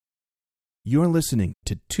You're listening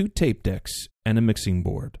to Two Tape Decks and a Mixing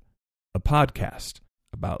Board, a podcast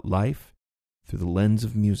about life through the lens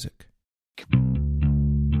of music.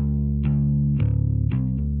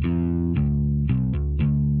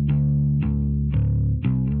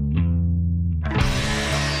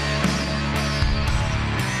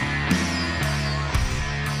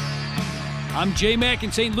 I'm J-Mac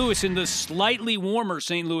in St. Louis, in the slightly warmer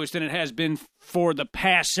St. Louis than it has been for the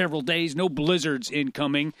past several days. No blizzards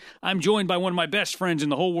incoming. I'm joined by one of my best friends in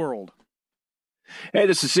the whole world. Hey,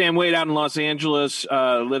 this is Sam Wade out in Los Angeles,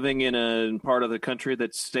 living in a part of the country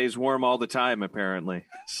that stays warm all the time, apparently.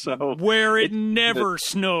 So where it never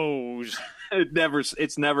snows.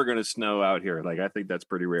 It's never going to snow out here. I think that's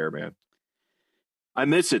pretty rare, man. I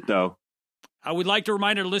miss it, though. I would like to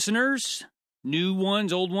remind our listeners, new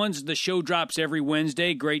ones, old ones, the show drops every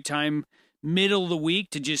Wednesday. Great time, middle of the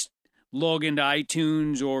week, to just log into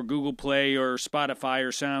iTunes or Google Play or Spotify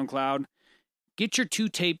or SoundCloud. Get your Two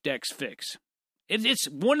Tape Decks fix. It's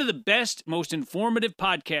one of the best, most informative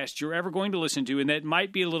podcasts you're ever going to listen to, and that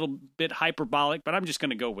might be a little bit hyperbolic, but I'm just going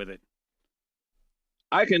to go with it.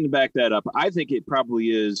 I can back that up. I think it probably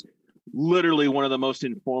is literally one of the most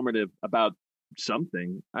informative about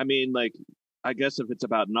something. I mean, I guess if it's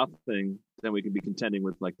about nothing, then we can be contending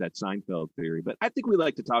with that Seinfeld theory. But I think we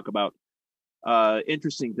like to talk about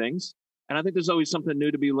interesting things. And I think there's always something new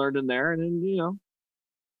to be learned in there. And then,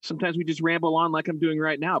 sometimes we just ramble on like I'm doing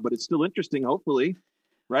right now, but it's still interesting, hopefully.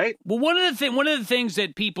 Right? Well, one of the things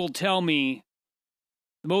that people tell me,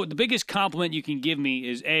 the biggest compliment you can give me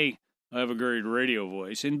is, A, I have a great radio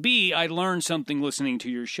voice, and B, I learned something listening to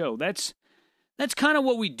your show. That's kind of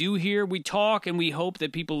what we do here. We talk and we hope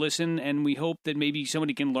that people listen, and we hope that maybe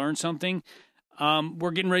somebody can learn something.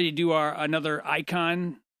 We're getting ready to do another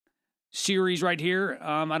Icon series right here.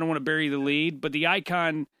 I don't want to bury the lead, but the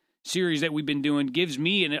Icon series that we've been doing gives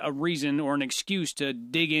me a reason or an excuse to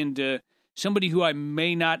dig into somebody who I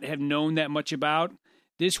may not have known that much about.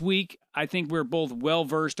 This week, I think we're both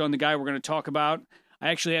well-versed on the guy we're going to talk about. I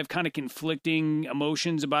actually have kind of conflicting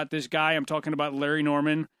emotions about this guy. I'm talking about Larry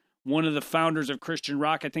Norman, one of the founders of Christian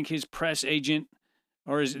rock. I think his press agent,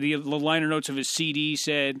 or the liner notes of his CD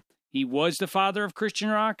said he was the father of Christian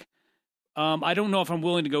rock. I don't know if I'm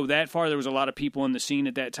willing to go that far. There was a lot of people in the scene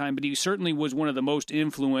at that time, but he certainly was one of the most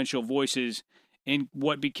influential voices in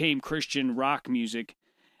what became Christian rock music.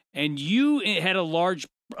 And you had a large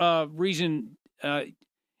reason.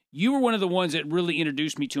 You were one of the ones that really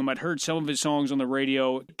introduced me to him. I'd heard some of his songs on the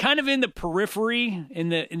radio, kind of in the periphery, in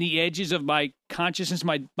the edges of my consciousness.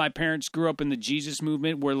 My parents grew up in the Jesus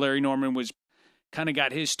movement, where Larry Norman was kind of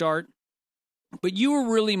got his start. But you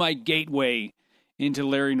were really my gateway into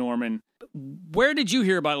Larry Norman. Where did you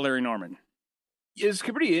hear about Larry Norman? It's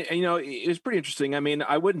pretty, it was pretty interesting. I mean,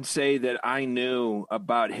 I wouldn't say that I knew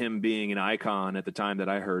about him being an icon at the time that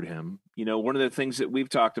I heard him. One of the things that we've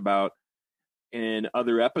talked about in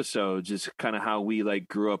other episodes is kind of how we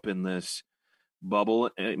grew up in this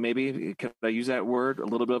bubble. Maybe could I use that word? A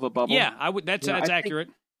little bit of a bubble. Yeah, I would. That's accurate.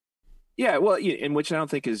 Yeah, well, in which I don't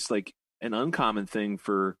think is an uncommon thing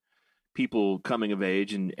for people coming of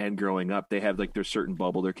age and growing up. They have their certain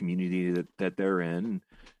bubble, their community that they're in.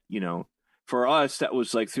 For us, that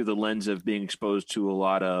was through the lens of being exposed to a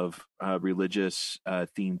lot of religious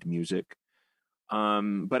themed music.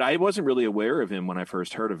 But I wasn't really aware of him when I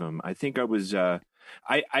first heard of him. I think I was, I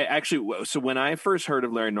actually, so when I first heard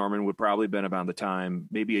of Larry Norman would probably been about the time,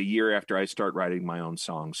 maybe a year after I start writing my own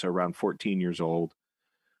songs. So around 14 years old.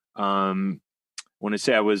 When I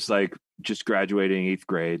say I was just graduating 8th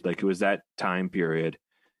grade, it was that time period.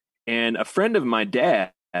 And a friend of my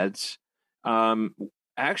dad's,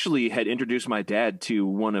 actually had introduced my dad to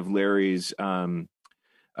one of Larry's,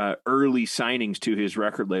 early signings to his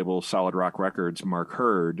record label, Solid Rock Records, Mark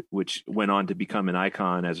Hurd, which went on to become an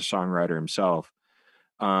icon as a songwriter himself.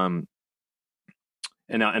 And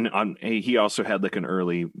he also had an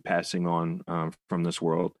early passing on from this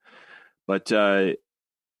world. But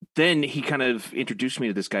then he kind of introduced me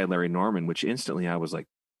to this guy, Larry Norman, which instantly I was like,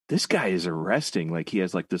 this guy is arresting. He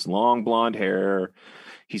has this long blonde hair.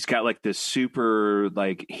 He's got this super,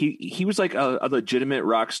 he was a legitimate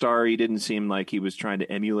rock star. He didn't seem like he was trying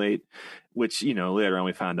to emulate, which, later on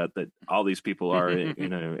we found out that all these people are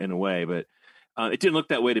in a way, but it didn't look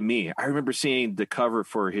that way to me. I remember seeing the cover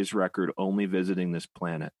for his record, Only Visiting This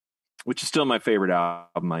Planet, which is still my favorite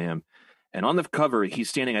album I am. And on the cover, he's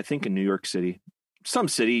standing, I think, in New York City, some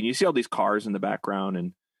city, and you see all these cars in the background,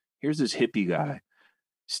 and here's this hippie guy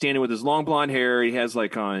standing with his long blonde hair. He has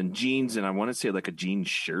on jeans, and I want to say a jean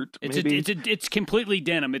shirt. Maybe It's completely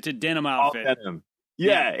denim. It's a denim outfit. All denim.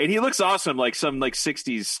 Yeah, and he looks awesome, like some like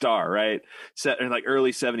 60s star, right? Set in like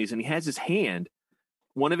early 70s, and he has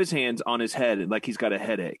one of his hands on his head, like he's got a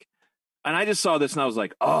headache. And I just saw this and I was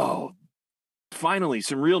like, oh, finally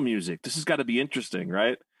some real music. This has got to be interesting,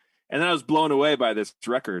 right? And then I was blown away by this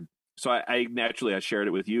record. So I naturally shared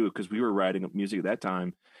it with you because we were writing up music at that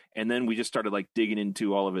time, and then we just started like digging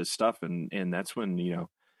into all of his stuff, and that's when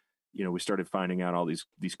we started finding out all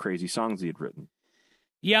these crazy songs he had written.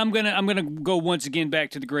 Yeah, I'm gonna go once again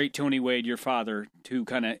back to the great Tony Wade, your father, who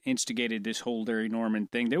kind of instigated this whole Larry Norman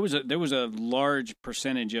thing. There was a large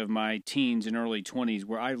percentage of my teens and early 20s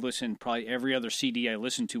where I listened, probably every other CD I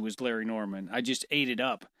listened to was Larry Norman. I just ate it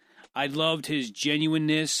up. I loved his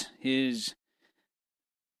genuineness, his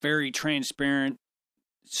very transparent.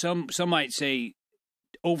 Some might say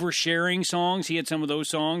oversharing songs. He had some of those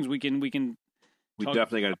songs. We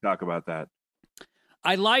definitely got to talk about that.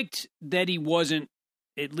 I liked that he wasn't,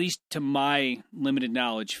 at least to my limited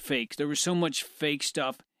knowledge, fake. There was so much fake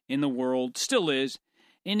stuff in the world, still is,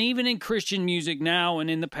 and even in Christian music now and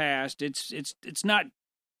in the past, it's not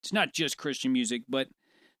just Christian music, but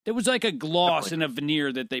there was like a gloss and a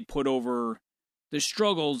veneer that they put over the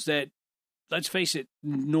struggles that, let's face it,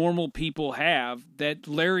 normal people have, that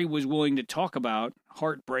Larry was willing to talk about: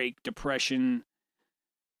 heartbreak, depression,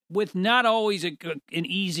 with not always an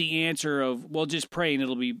easy answer of, well, just pray and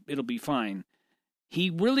it'll be fine. He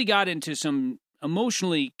really got into some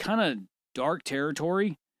emotionally kind of dark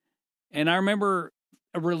territory. And I remember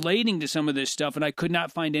relating to some of this stuff, and I could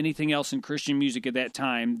not find anything else in Christian music at that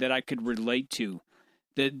time that I could relate to.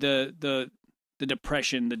 The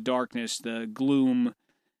depression, the darkness, the gloom,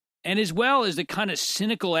 and as well as the kind of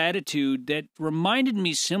cynical attitude that reminded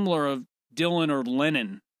me similar of Dylan or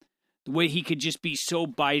Lennon, the way he could just be so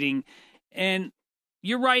biting. And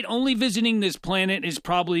you're right, Only Visiting This Planet is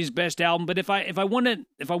probably his best album, but if I wanted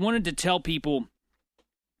to tell people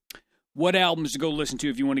what albums to go listen to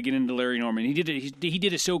if you want to get into Larry Norman, he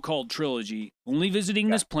did a so-called trilogy: Only Visiting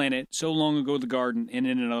This Planet, So Long Ago the Garden, and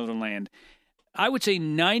In Another Land. I would say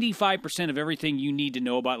 95% of everything you need to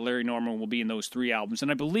know about Larry Norman will be in those three albums, and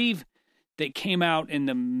I believe they came out in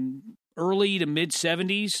the early to mid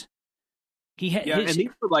 70s. And these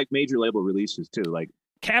were like major label releases too, like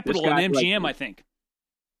Capitol and MGM, I think.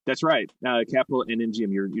 That's right. Capitol and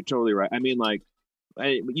MGM. You're totally right. I mean,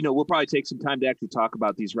 we'll probably take some time to actually talk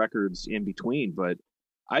about these records in between, but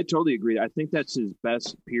I totally agree. I think that's his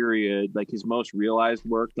best period, like his most realized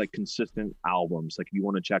work, like consistent albums. Like if you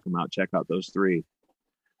want to check them out, check out those three.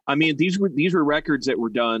 I mean, these were records that were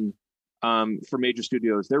done for major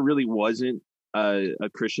studios. There really wasn't a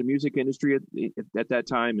Christian music industry at that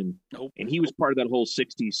time, and and he was part of that whole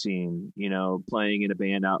 60s scene, playing in a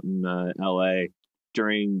band out in LA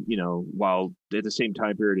during, while at the same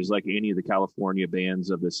time period as like any of the California bands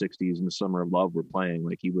of the 60s and the Summer of Love were playing.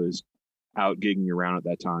 Like he was out gigging around at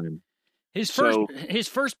that time. His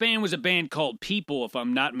first band was a band called People, if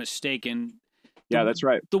I'm not mistaken. Yeah, that's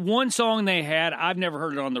right. The one song they had, I've never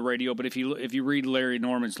heard it on the radio, but if you read Larry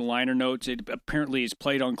Norman's liner notes, it apparently is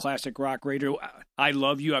played on classic rock radio. I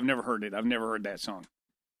Love You. I've never heard it. I've never heard that song.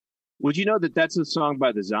 Would you know that that's a song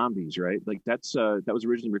by the Zombies, right? Like that was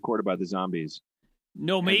originally recorded by the Zombies.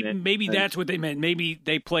 No, maybe that's what they meant. Maybe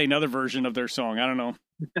they play another version of their song. I don't know.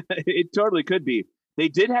 It totally could be. They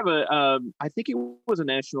did have I think it was a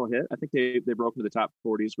national hit. I think they broke into the top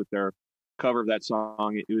 40s with their cover of that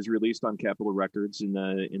song. It was released on Capitol Records in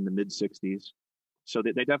the mid 60s. So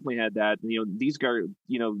they definitely had that. These guys,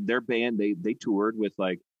 their band, they toured with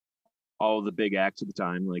like all the big acts at the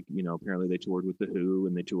time. Like, apparently they toured with The Who,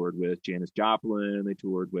 and they toured with Janis Joplin, they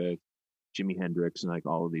toured with Jimi Hendrix, and like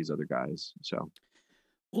all of these other guys. So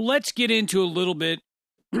well, let's get into a little bit,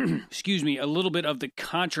 excuse me, a little bit of the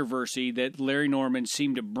controversy that Larry Norman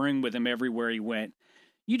seemed to bring with him everywhere he went.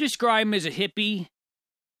 You describe him as a hippie,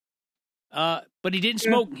 but he didn't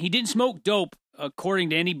smoke. He didn't smoke dope,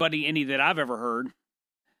 according to any that I've ever heard.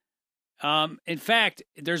 In fact,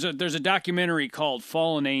 there's a documentary called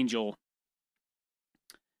Fallen Angel,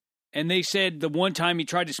 and they said the one time he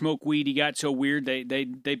tried to smoke weed, he got so weird they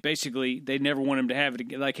basically they never want him to have it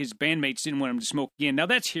again. Like his bandmates didn't want him to smoke again. Now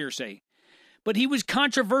that's hearsay, but he was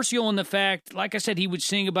controversial in the fact, like I said, he would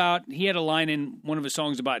sing about. He had a line in one of his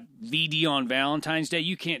songs about VD on Valentine's Day.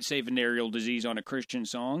 You can't say venereal disease on a Christian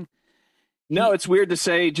song. No, it's weird to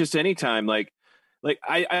say just any time. Like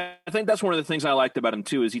I think that's one of the things I liked about him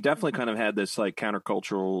too, is he definitely kind of had this like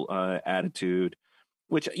countercultural attitude,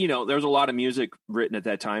 which, there was a lot of music written at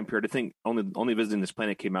that time period. I think Only Visiting This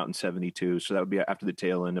Planet came out in 72. So that would be after the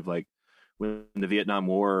tail end of like when the Vietnam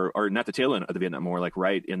War, or not the tail end of the Vietnam War, like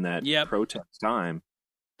right in that protest time.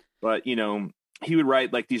 But, he would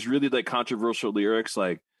write like these really like controversial lyrics,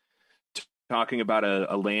 like talking about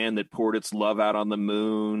a land that poured its love out on the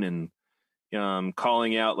moon, and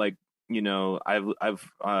calling out like, I've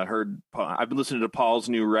heard, I've been listening to Paul's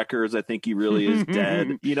new records. I think he really is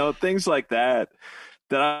dead. Things like that.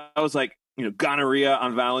 That I was like, gonorrhea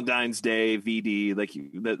on Valentine's Day, VD, like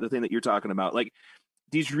the thing that you're talking about, like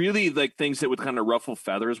these really like things that would kind of ruffle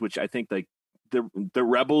feathers, which I think like the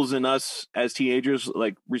rebels in us as teenagers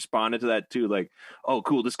like responded to that too. Like, oh,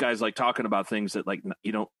 cool, this guy's like talking about things that like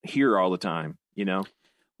you don't hear all the time.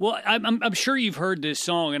 Well, I'm sure you've heard this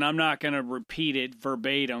song, and I'm not going to repeat it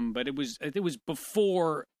verbatim, but it was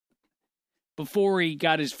before he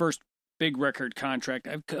got his first big record contract.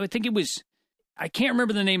 I think it was, I can't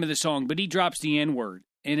remember the name of the song, but he drops the N-word.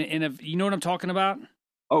 And you know what I'm talking about?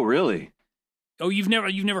 Oh, really? Oh, you've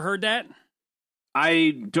never heard that?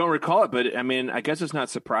 I don't recall it, but I mean, I guess it's not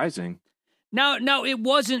surprising. No, it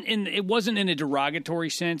wasn't in a derogatory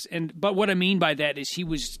sense, but what I mean by that is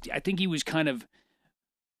I think he was kind of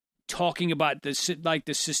talking about the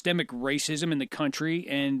systemic racism in the country,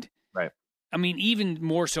 and right. I mean, even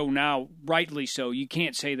more so now, rightly so. You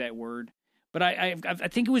can't say that word, but I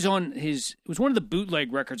think it was on it was one of the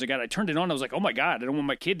bootleg records I got. I turned it on. I was like, oh my God, I don't want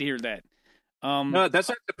my kid to hear that. No, that's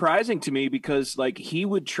not surprising to me, because like he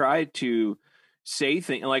would try to say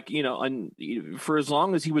things like, and for as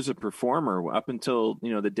long as he was a performer up until,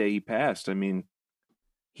 the day he passed, I mean,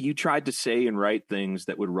 he tried to say and write things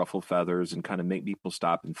that would ruffle feathers and kind of make people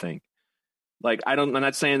stop and think. Like, I'm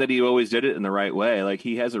not saying that he always did it in the right way. Like,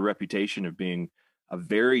 he has a reputation of being a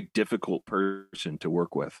very difficult person to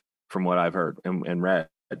work with, from what I've heard and read.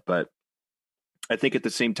 But I think at the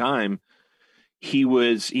same time, he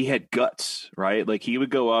had guts, right? Like, he would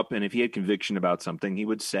go up, and if he had conviction about something, he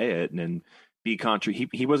would say it, and then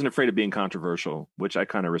he wasn't afraid of being controversial, which I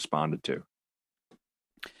kind of responded to.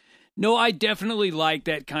 No, I definitely like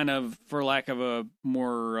that kind of, for lack of a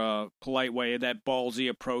more polite way, that ballsy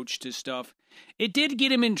approach to stuff. It did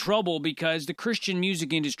get him in trouble because the Christian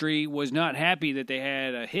music industry was not happy that they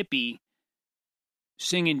had a hippie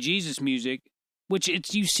singing Jesus music, which it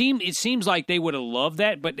seems like they would have loved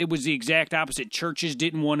that, but it was the exact opposite. Churches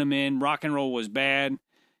didn't want him in. Rock and roll was bad.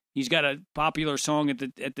 He's got a popular song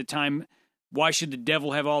at the time, Why Should the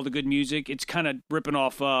Devil Have All the Good Music? It's kind of ripping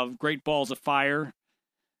off of Great Balls of Fire.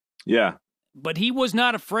 Yeah. But he was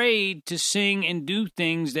not afraid to sing and do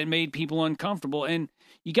things that made people uncomfortable. And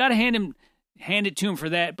you got to hand it to him for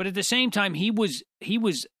that. But at the same time, he was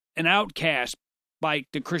an outcast by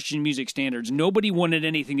the Christian music standards. Nobody wanted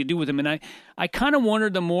anything to do with him. And I kind of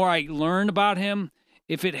wondered, the more I learned about him,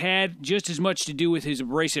 if it had just as much to do with his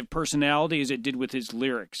abrasive personality as it did with his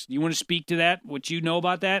lyrics. You want to speak to that? What you know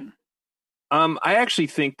about that? I actually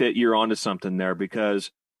think that you're onto something there,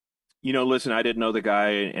 because, listen, I didn't know the guy,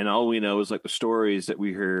 and all we know is like the stories that we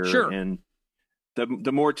hear. Sure. And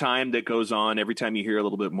the more time that goes on, every time you hear a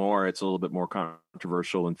little bit more, it's a little bit more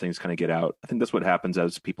controversial, and things kind of get out. I think that's what happens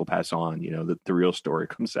as people pass on, the real story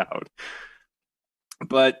comes out.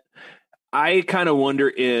 But I kind of wonder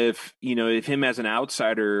if him as an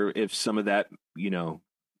outsider, if some of that,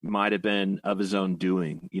 might have been of his own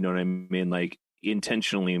doing, you know what I mean? Like,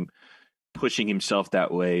 intentionally pushing himself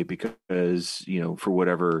that way because, for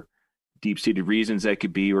whatever deep-seated reasons that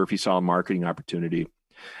could be, or if he saw a marketing opportunity.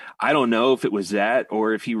 I don't know if it was that,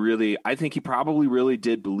 or if I think he probably really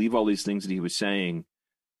did believe all these things that he was saying,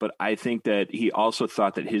 but I think that he also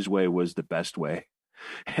thought that his way was the best way.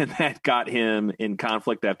 And that got him in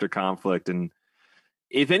conflict after conflict. And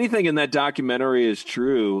if anything in that documentary is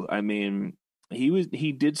true, I mean,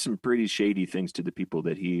 he did some pretty shady things to the people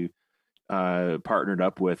that he partnered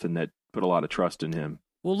up with and that put a lot of trust in him.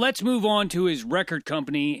 Well, let's move on to his record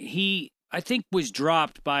company. He, I think, was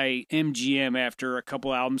dropped by MGM after a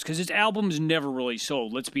couple albums because his albums never really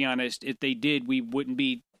sold. Let's be honest. If they did, we wouldn't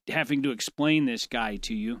be having to explain this guy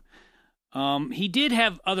to you. He did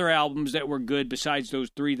have other albums that were good besides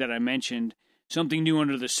those three that I mentioned. Something New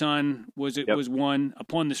Under the Sun was one.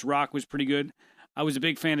 Upon This Rock was pretty good. I was a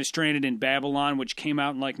big fan of Stranded in Babylon, which came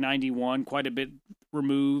out in like 91, quite a bit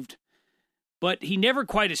removed. But he never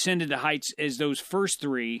quite ascended the heights as those first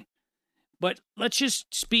three. But let's just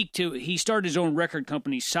speak to, he started his own record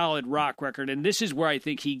company, Solid Rock Record, and this is where I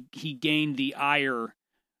think he gained the ire,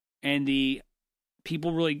 and the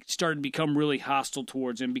people really started to become really hostile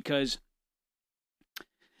towards him, because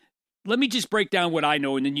let me just break down what I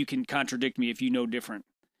know, and then you can contradict me if you know different.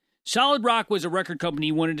 Solid Rock was a record company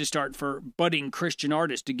he wanted to start for budding Christian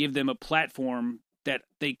artists to give them a platform that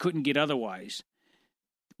they couldn't get otherwise.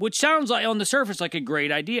 Which sounds like, on the surface, like a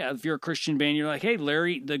great idea. If you're a Christian band, you're like, hey,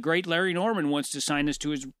 the great Larry Norman wants to sign us to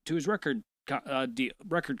his record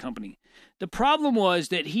record company. The problem was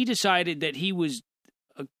that he decided that he was.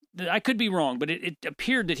 I could be wrong, but it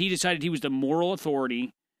appeared that he decided he was the moral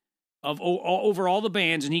authority over all the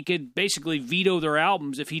bands, and he could basically veto their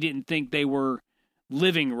albums if he didn't think they were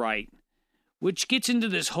living right, which gets into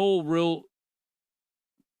this whole real,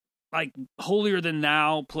 like, holier than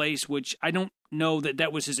thou place, which I don't know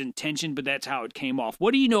that was his intention, but that's how it came off.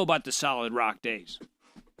 What do you know about the Solid Rock days?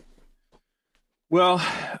 Well,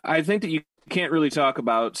 I think that you can't really talk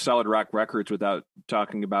about Solid Rock Records without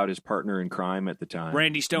talking about his partner in crime at the time.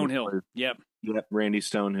 Randy Stonehill. Yep, Randy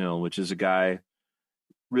Stonehill, which is a guy,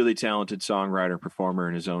 really talented songwriter, performer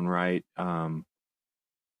in his own right. Some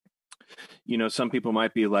people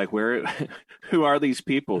might be like, who are these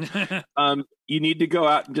people? You need to go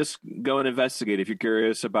out and just go and investigate if you're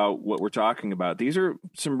curious about what we're talking about. These are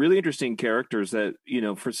some really interesting characters that,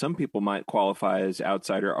 for some people might qualify as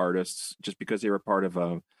outsider artists just because they were part of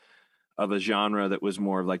a genre that was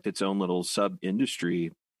more of like its own little sub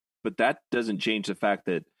industry. But that doesn't change the fact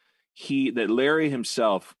that Larry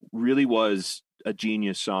himself really was a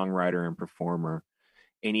genius songwriter and performer.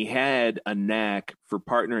 And he had a knack for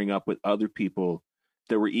partnering up with other people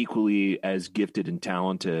that were equally as gifted and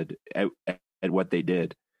talented at what they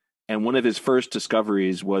did. And one of his first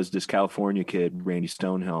discoveries was this California kid, Randy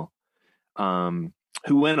Stonehill,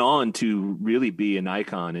 who went on to really be an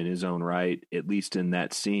icon in his own right, at least in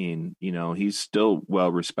that scene. He's still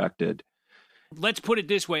well respected. Let's put it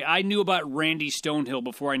this way. I knew about Randy Stonehill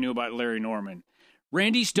before I knew about Larry Norman.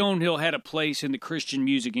 Randy Stonehill had a place in the Christian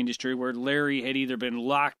music industry where Larry had either been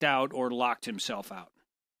locked out or locked himself out.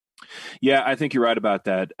 Yeah, I think you're right about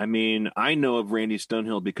that. I mean, I know of Randy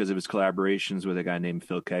Stonehill because of his collaborations with a guy named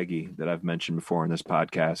Phil Keaggy that I've mentioned before in this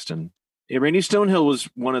podcast. And Randy Stonehill was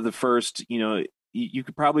one of the first, you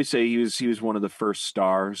could probably say he was one of the first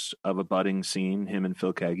stars of a budding scene, him and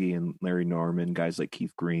Phil Keaggy and Larry Norman, guys like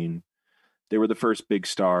Keith Green. They were the first big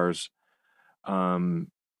stars.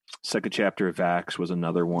 Second Chapter of Vax was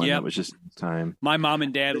another one that was just time. My mom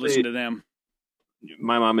and dad listened to them.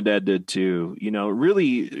 My mom and dad did too.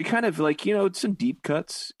 Really kind of like, some deep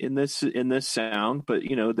cuts in this sound, but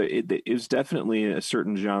it was definitely a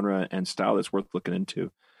certain genre and style that's worth looking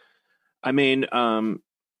into. I mean,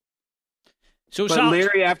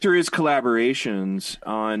 Larry, after his collaborations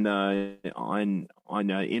on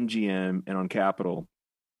MGM and on Capitol,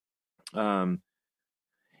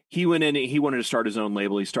 he went in. He wanted to start his own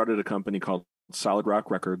label. He started a company called Solid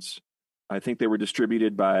Rock Records. I think they were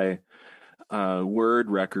distributed by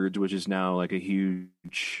Word Records, which is now like a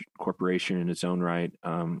huge corporation in its own right.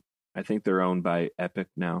 I think they're owned by Epic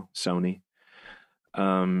now, Sony,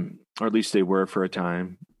 or at least they were for a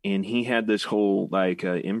time. And he had this whole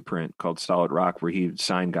imprint called Solid Rock, where he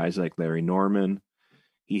signed guys like Larry Norman.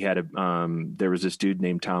 He had there was this dude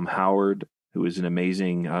named Tom Howard, who is an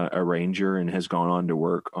amazing arranger and has gone on to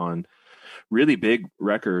work on really big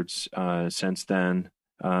records since then.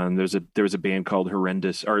 There was a band called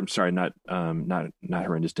Horrendous, or I'm sorry, not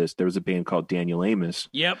Horrendous Disc. There was a band called Daniel Amos.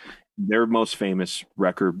 Yep. Their most famous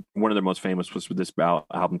record, one of their most famous, was with this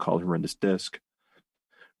album called Horrendous Disc,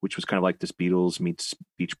 which was kind of like this Beatles meets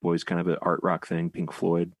Beach Boys kind of an art rock thing, Pink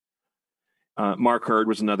Floyd. Mark Hurd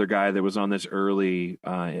was another guy that was on this early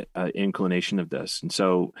inclination of this. And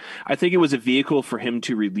so I think it was a vehicle for him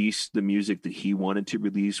to release the music that he wanted to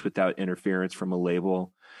release without interference from a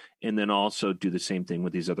label, and then also do the same thing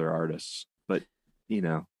with these other artists. But,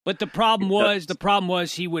 But the problem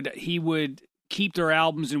was he would keep their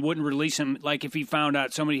albums and wouldn't release them, like if he found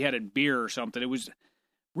out somebody had a beer or something. It was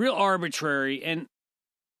real arbitrary, and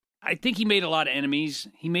I think he made a lot of enemies.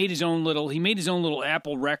 He made his own little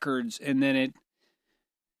Apple Records, and then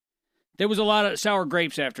there was a lot of sour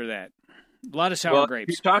grapes after that. A lot of sour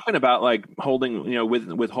grapes. You're talking about like holding,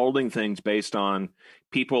 withholding things based on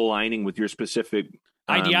people aligning with your specific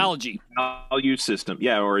ideology, value system.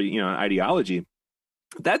 Yeah. Or, ideology.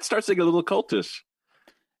 That starts to get a little cultish,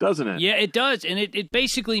 doesn't it? Yeah, it does. And it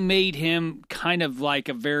basically made him kind of like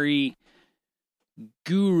a very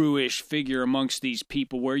guru-ish figure amongst these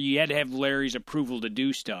people, where you had to have Larry's approval to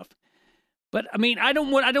do stuff. But I mean, I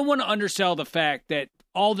don't want to undersell the fact that,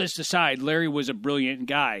 all this aside, Larry was a brilliant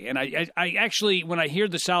guy. And I actually, when I hear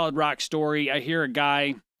the Solid Rock story, I hear a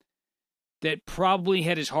guy that probably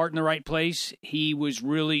had his heart in the right place. He was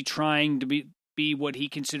really trying to be what he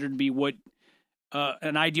considered to be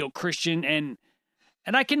an ideal Christian, and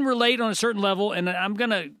I can relate on a certain level. And I'm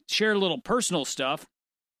gonna share a little personal stuff.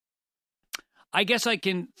 I guess I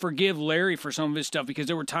can forgive Larry for some of his stuff, because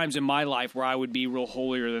there were times in my life where I would be real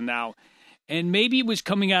holier than thou. And maybe it was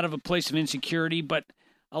coming out of a place of insecurity, but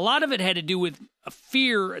a lot of it had to do with a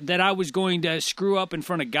fear that I was going to screw up in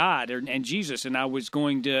front of God and Jesus, and I was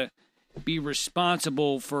going to be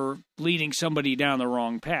responsible for leading somebody down the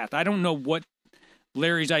wrong path. I don't know what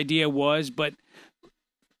Larry's idea was, but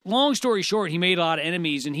long story short, he made a lot of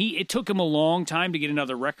enemies, and it took him a long time to get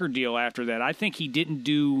another record deal after that. I think he didn't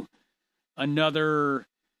do another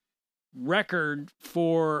record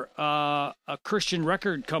for a Christian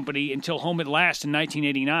record company until Home at Last in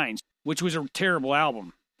 1989, which was a terrible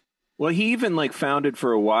album. Well, he even like founded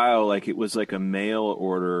for a while, like it was like a mail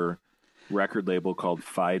order record label called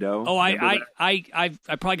Fido. Oh, I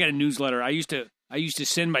probably got a newsletter. I used to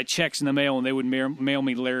send my checks in the mail, and they would mail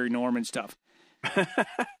me Larry Norman stuff.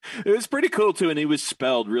 It was pretty cool too, and it was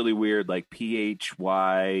spelled really weird, like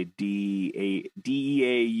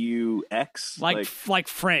PHYDEAUX, like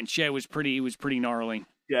French. Yeah, it was pretty gnarly.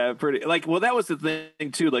 Yeah, pretty like. Well, that was the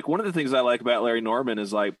thing too. Like one of the things I like about Larry Norman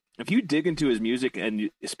is like if you dig into his music, and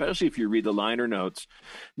especially if you read the liner notes,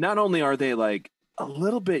 not only are they like a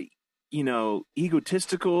little bit,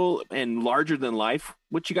 egotistical and larger than life,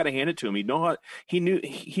 which you got to hand it to him. He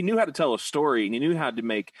knew how to tell a story, and he knew how to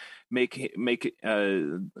make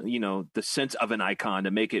the sense of an icon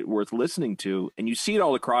to make it worth listening to. And you see it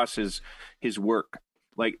all across his work.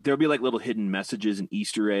 Like there'll be like little hidden messages and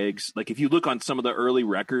Easter eggs. Like if you look on some of the early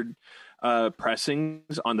record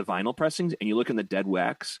pressings on the vinyl pressings, and you look in the dead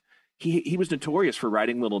wax, he was notorious for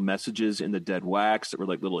writing little messages in the dead wax that were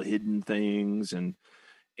like little hidden things and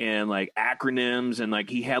like acronyms, and like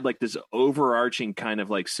he had like this overarching kind of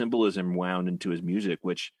like symbolism wound into his music,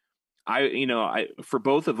 which I for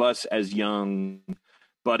both of us as young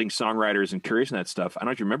budding songwriters and curious in that stuff, I don't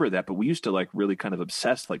know if you remember that, but we used to like really kind of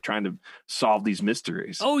obsess, like trying to solve these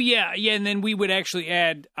mysteries. Oh yeah. And then we would actually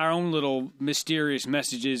add our own little mysterious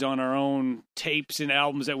messages on our own tapes and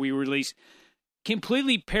albums that we release,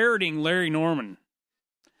 completely parroting Larry Norman.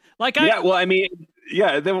 There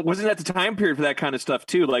wasn't at the time period for that kind of stuff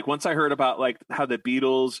too. Like once I heard about like how the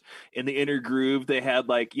Beatles in the Inner Groove, they had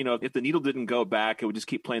like, if the needle didn't go back, it would just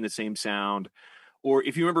keep playing the same sound. Or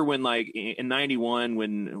if you remember when like in 91,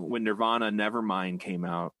 when Nirvana Nevermind came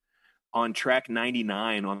out, on track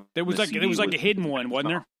 99 there was like a hidden one, wasn't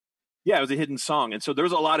there? Yeah, it was a hidden song. And so there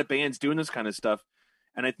was a lot of bands doing this kind of stuff.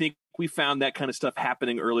 And I think we found that kind of stuff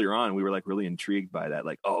happening earlier on. We were like really intrigued by that.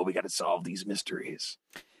 Like, oh, we got to solve these mysteries.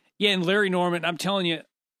 Yeah, and Larry Norman, I'm telling you,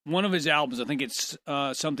 one of his albums, I think it's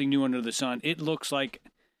Something New Under the Sun. It looks like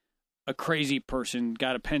a crazy person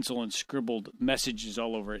got a pencil and scribbled messages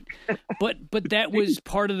all over it. But that was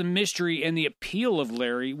part of the mystery and the appeal of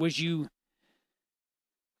Larry was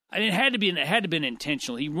it had to be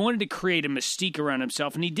intentional. He wanted to create a mystique around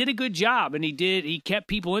himself, and he did a good job, and he kept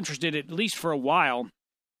people interested at least for a while.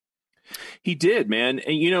 He did, man.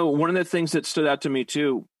 And one of the things that stood out to me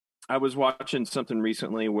too, I was watching something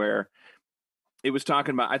recently where it was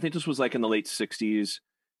talking about, I think this was like in the late 60s,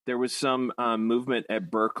 there was some movement at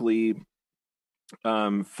Berkeley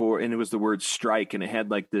and it was the word strike, and it had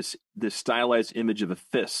like this stylized image of a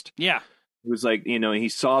fist. Yeah. It was like, he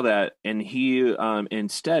saw that, and he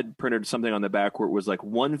instead printed something on the back where it was like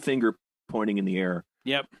one finger pointing in the air.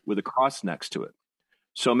 Yep. With a cross next to it.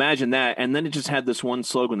 So imagine that. And then it just had this one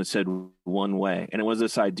slogan that said one way. And it was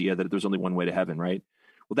this idea that there's only one way to heaven, right?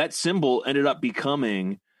 Well, that symbol ended up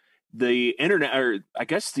becoming the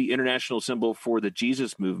international symbol for the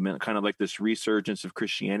Jesus movement, kind of like this resurgence of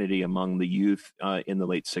Christianity among the youth in the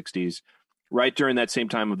late 60s, right during that same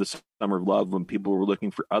time of the Summer of Love, when people were looking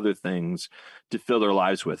for other things to fill their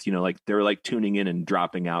lives with, like they were like tuning in and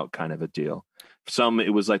dropping out kind of a deal. For some,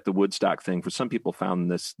 it was like the Woodstock thing. For some people found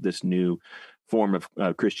this new form of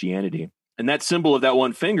Christianity. And that symbol of that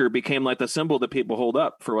one finger became like the symbol that people hold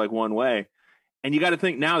up for like one way. And you got to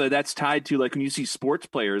think now that that's tied to like when you see sports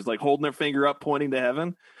players like holding their finger up, pointing to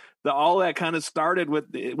heaven, all that kind of started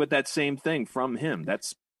with that same thing from him.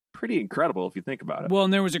 That's pretty incredible if you think about it. Well,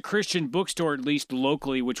 and there was a Christian bookstore, at least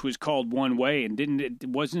locally, which was called One Way, and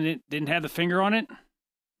didn't have the finger on it.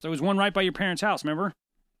 So it was one right by your parents' house. Remember?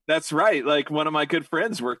 That's right. Like one of my good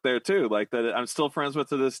friends worked there too. Like that, I'm still friends with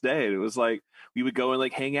to this day. It was like we would go and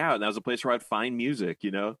like hang out, and that was a place where I'd find music,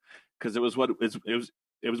 because it was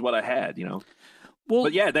what I had, Well,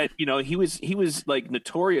 but yeah, that he was like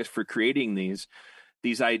notorious for creating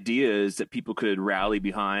these ideas that people could rally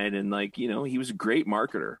behind, and like he was a great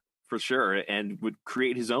marketer for sure, and would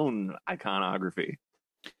create his own iconography.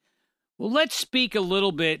 Well, let's speak a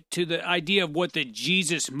little bit to the idea of what the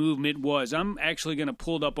Jesus movement was. I'm actually going to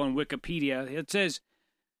pull it up on Wikipedia. It says,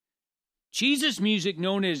 Jesus music,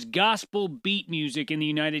 known as gospel beat music in the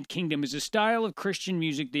United Kingdom, is a style of Christian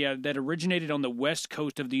music that originated on the west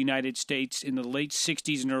coast of the United States in the late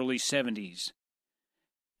 60s and early 70s.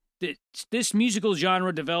 this musical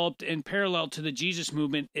genre developed in parallel to the Jesus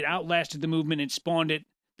movement. It outlasted the movement and spawned it,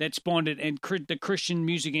 and the Christian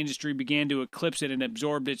music industry began to eclipse it and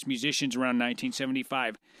absorbed its musicians around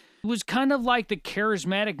 1975. It was kind of like the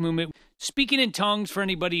charismatic movement. Speaking in tongues, for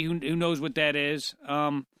anybody who knows what that is,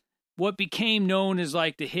 what became known as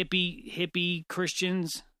like the hippie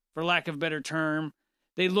Christians, for lack of a better term.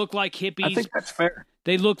 They look like hippies. I think that's fair.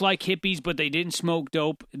 They look like hippies, but they didn't smoke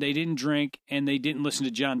dope, they didn't drink, and they didn't listen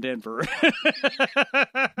to John Denver.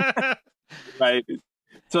 Right.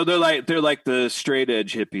 So they're like the straight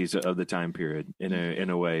edge hippies of the time period in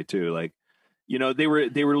a way too. Like, you know, they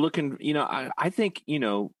were looking, you know, I think, you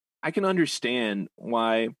know, I can understand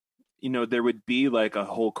why, you know, there would be like a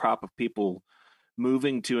whole crop of people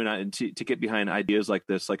moving to get behind ideas like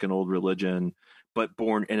this, like an old religion, but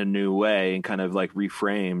born in a new way and kind of like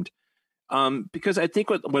reframed. Because I think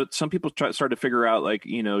what some people started to figure out, like,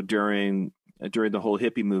 you know, during the whole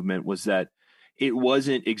hippie movement, was that it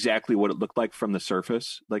wasn't exactly what it looked like from the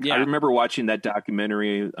surface. Like, I remember watching that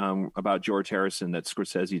documentary about George Harrison that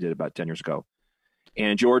Scorsese did about 10 years ago.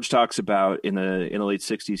 And George talks about in the late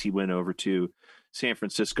 60s, he went over to San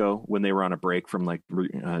Francisco when they were on a break from like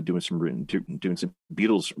doing some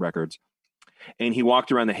Beatles records. And he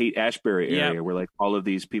walked around the Haight-Ashbury area where like all of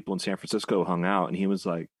these people in San Francisco hung out. And he was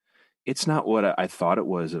like, it's not what I thought it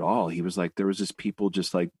was at all. He was like, there was just people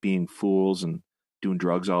just like being fools and doing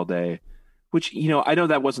drugs all day, which, you know, I know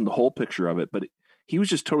that wasn't the whole picture of it, but he was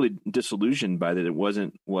just totally disillusioned by that. It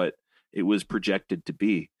wasn't what it was projected to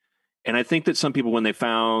be. And I think that some people, when they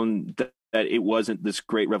found that it wasn't this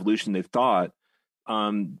great revolution they thought,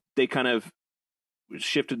 they kind of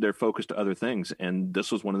shifted their focus to other things. And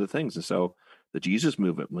this was one of the things. And so the Jesus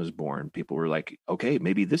movement was born. People were like, okay,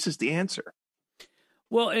 maybe this is the answer.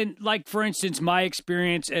 Well, and like, for instance, my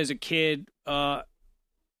experience as a kid,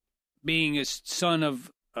 being a son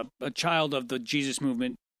of a child of the Jesus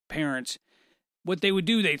movement parents, what they would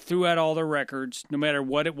do, they threw out all their records, no matter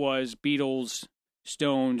what it was, Beatles,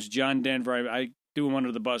 Stones, John Denver. I threw him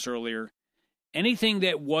under the bus earlier. Anything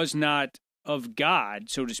that was not of God,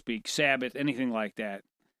 so to speak, Sabbath, anything like that.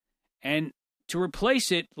 And to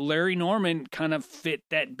replace it, Larry Norman kind of fit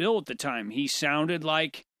that bill at the time. He sounded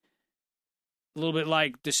like a little bit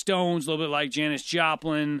like the Stones, a little bit like Janis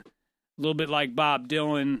Joplin, a little bit like Bob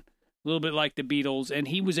Dylan, a little bit like the Beatles, and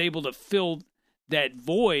he was able to fill that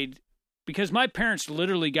void because my parents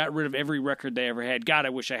literally got rid of every record they ever had. God, I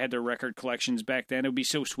wish I had their record collections back then. It would be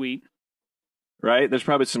so sweet. Right? There's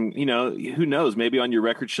probably some, you know, who knows, maybe on your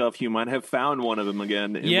record shelf you might have found one of them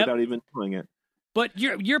again without even doing it. But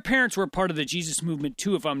your parents were part of the Jesus movement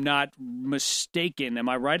too, if I'm not mistaken. Am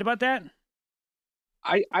I right about that?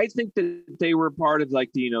 I think that they were part of like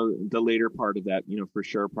the, you know, the later part of that, you know, for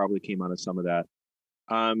sure probably came out of some of that.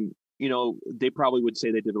 You know, they probably would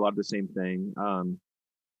say they did a lot of the same thing.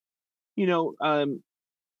 You know,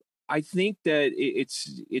 I think that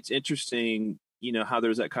it's interesting, you know, how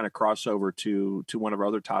there's that kind of crossover to one of our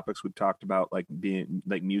other topics we've talked about, like being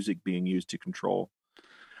like music being used to control.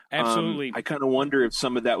 Absolutely. I kind of wonder if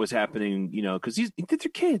some of that was happening, you know, because these are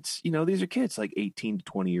kids, you know, these are kids like 18 to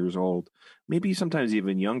 20 years old, maybe sometimes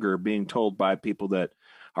even younger, being told by people that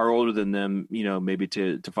are older than them, you know, maybe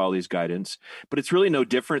to follow these guidance. But it's really no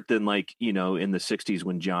different than like, you know, in the 60s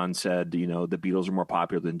when John said, you know, the Beatles are more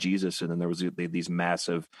popular than Jesus. And then there was these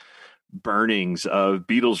massive burnings of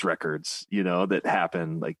Beatles records, you know, that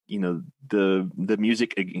happened, like, you know, the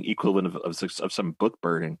music equivalent of some book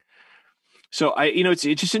burning. So you know, it's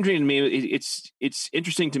just interesting to me. It's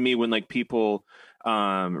interesting to me when like people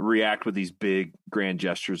react with these big grand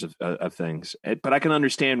gestures of things, but I can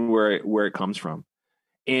understand where it comes from.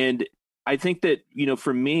 And I think that, you know,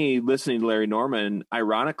 for me, listening to Larry Norman,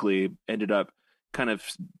 ironically, ended up kind of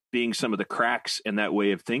being some of the cracks in that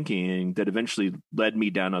way of thinking that eventually led me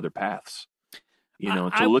down other paths, you know,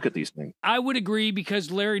 to look at these things. I would agree,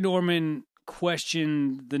 because Larry Norman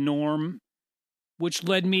questioned the norm, which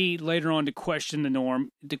led me later on to question the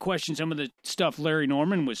norm, to question some of the stuff Larry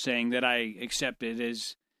Norman was saying that I accepted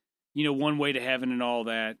as, you know, one way to heaven and all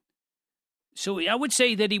that. So I would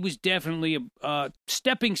say that he was definitely a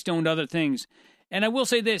stepping stone to other things. And I will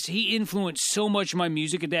say this, he influenced so much of my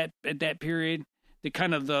music at that period, the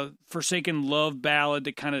kind of the Forsaken Love ballad,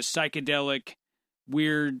 the kind of psychedelic,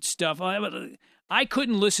 weird stuff. I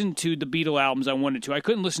couldn't listen to the Beatle albums I wanted to. I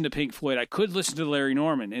couldn't listen to Pink Floyd. I could listen to Larry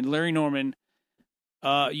Norman. And Larry Norman,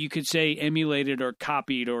 you could say, emulated or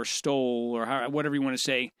copied or stole or whatever you want to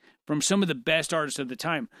say from some of the best artists of the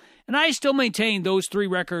time. And I still maintain those three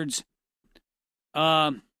records,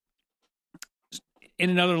 In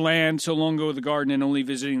Another Land, So Long Ago the Garden, and Only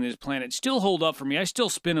Visiting This Planet, still hold up for me. I still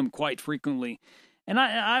spin them quite frequently. And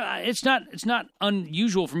it's not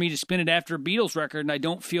unusual for me to spin it after a Beatles record, and I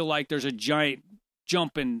don't feel like there's a giant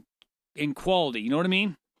jump in quality. You know what I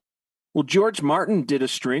mean? Well, George Martin did a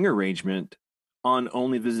string arrangement on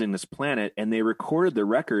Only Visiting This Planet, and they recorded the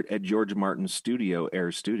record at George Martin's studio,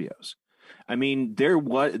 Air Studios. I mean,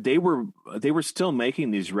 they were still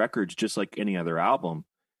making these records just like any other album.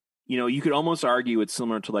 You know, you could almost argue it's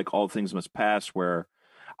similar to like All Things Must Pass, where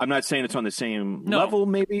I'm not saying it's on the same level,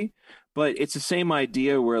 maybe, but it's the same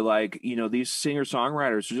idea where, like, you know, these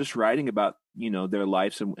singer-songwriters are just writing about, you know, their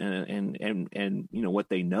lives and you know, what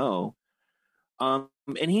they know. And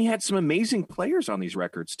he had some amazing players on these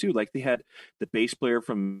records too. Like, they had the bass player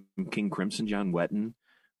from King Crimson, John Wetton.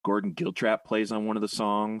 Gordon Giltrap plays on one of the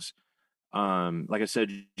songs. Like I said,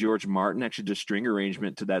 George Martin actually did a string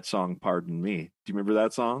arrangement to that song, Pardon Me. Do you remember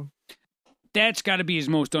that song? That's got to be his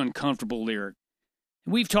most uncomfortable lyric.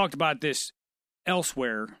 We've talked about this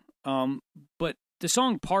elsewhere, but the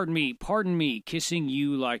song Pardon Me, kissing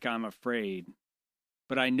you like I'm afraid,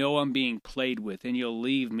 but I know I'm being played with, and you'll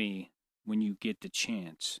leave me when you get the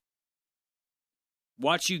chance.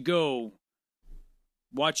 Watch you go,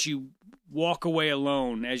 watch you walk away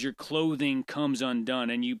alone as your clothing comes undone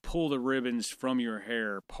and you pull the ribbons from your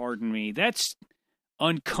hair. Pardon me. That's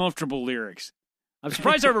uncomfortable lyrics. I'm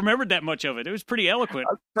surprised I remembered that much of it. It was pretty eloquent.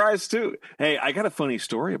 I'm surprised too. Hey, I got a funny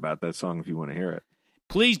story about that song if you want to hear it.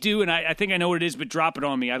 Please do, and I think I know what it is, but drop it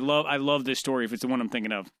on me. I love this story if it's the one I'm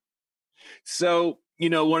thinking of. So,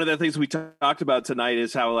 you know, one of the things we talked about tonight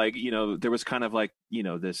is how, like, you know, there was kind of like, you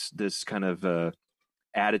know, this kind of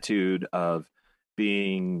attitude of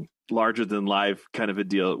being larger than life kind of a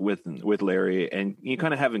deal with Larry, and you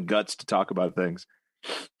kind of having guts to talk about things.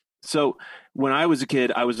 So when I was a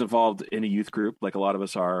kid, I was involved in a youth group, like a lot of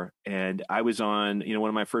us are. And I was on, you know, one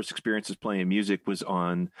of my first experiences playing music was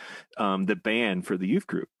on the band for the youth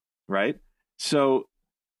group. Right. So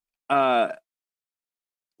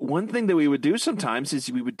one thing that we would do sometimes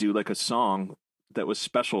is we would do like a song that was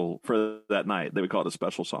special for that night. They would call it a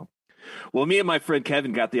special song. Well, me and my friend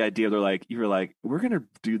Kevin got the idea. You were like, we're going to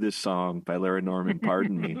do this song by Larry Norman,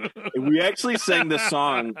 Pardon Me. And we actually sang this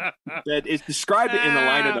song that is described in the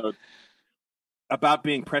liner notes about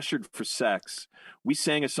being pressured for sex. We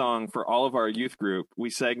sang a song for all of our youth group. We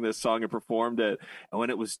sang this song and performed it. And when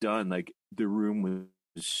it was done, like, the room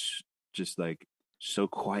was just like so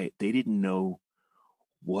quiet. They didn't know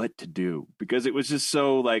what to do because it was just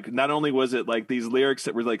so, like, not only was it like these lyrics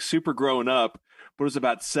that were like super grown up, but it was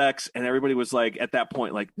about sex, and everybody was like, at that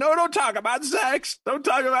point, like, no, don't talk about sex. Don't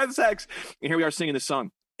talk about sex. And here we are singing this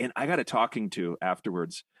song. And I got a talking to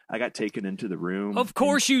afterwards. I got taken into the room. Of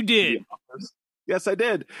course you did. Yes, I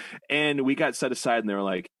did. And we got set aside, and they were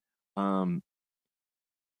like,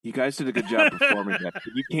 you guys did a good job performing that, but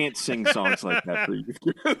you can't sing songs like that for your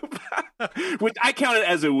group. Which I counted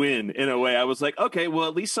as a win in a way. I was like, okay, well,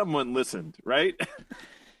 at least someone listened, right?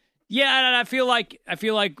 Yeah, and I feel like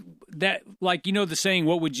that, like, you know, the saying,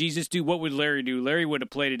 what would Jesus do? What would Larry do? Larry would have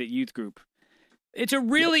played it at youth group. It's a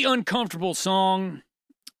really uncomfortable song,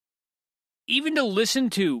 even to listen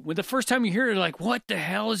to. When the first time you hear it, you're like, what the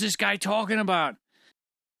hell is this guy talking about?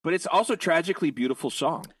 But it's also a tragically beautiful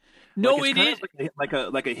song. No, like, it is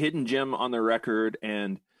like a hidden gem on the record,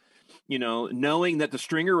 and, you know, knowing that the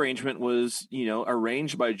string arrangement was, you know,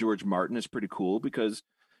 arranged by George Martin is pretty cool because,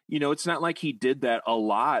 you know, it's not like he did that a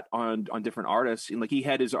lot on different artists. And like, he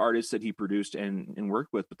had his artists that he produced and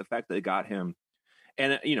worked with, but the fact that they got him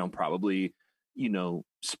and, you know, probably, you know,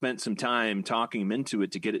 spent some time talking him into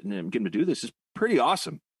it to get him to do this is pretty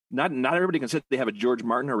awesome. Not everybody can say they have a George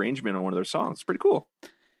Martin arrangement on one of their songs. It's pretty cool.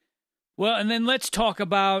 Well, and then let's talk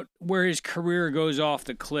about where his career goes off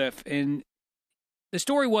the cliff. And the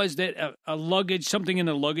story was that something in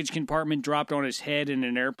the luggage compartment dropped on his head in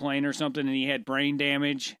an airplane or something, and he had brain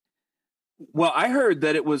damage. Well, I heard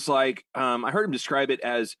that it was like, I heard him describe it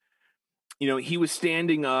as, you know, he was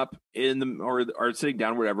standing up in the, or sitting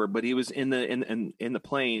down, whatever, but he was in the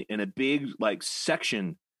plane, and a big, like,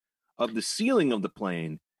 section of the ceiling of the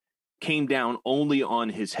plane came down only on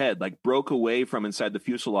his head, like broke away from inside the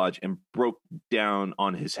fuselage and broke down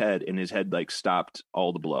on his head, and his head, like, stopped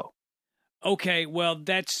all the blow. Okay, well,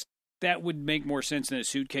 that would make more sense than a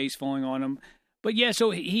suitcase falling on him. But yeah, so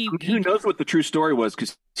who knows what the true story was,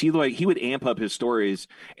 because he would amp up his stories,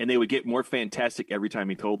 and they would get more fantastic every time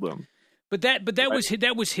he told them. But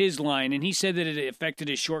that was his line, and he said that it affected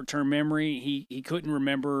his short-term memory. He couldn't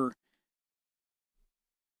remember.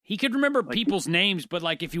 He could remember people's names, but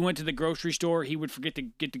like if you went to the grocery store, he would forget to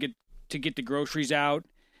get the groceries out.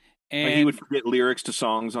 And like he would forget lyrics to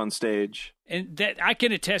songs on stage. And that I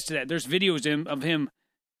can attest to that. There's videos of him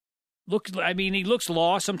he looks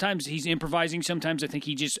lost. Sometimes he's improvising. Sometimes I think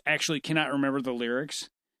he just actually cannot remember the lyrics.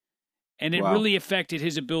 And it really affected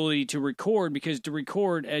his ability to record, because to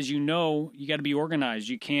record, as you know, you got to be organized.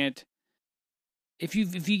 You can't, if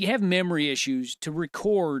you have memory issues, to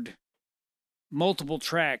record multiple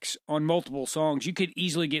tracks on multiple songs, you could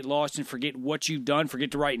easily get lost and forget what you've done,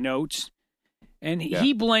 forget to write notes. And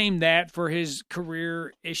he blamed that for his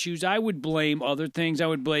career issues. I would blame other things. I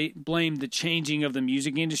would blame the changing of the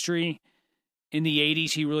music industry. In the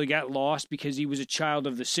 80s, he really got lost because he was a child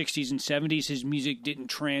of the 60s and 70s. His music didn't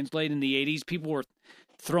translate in the 80s. People were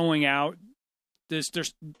throwing out this.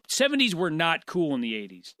 There's 70s were not cool in the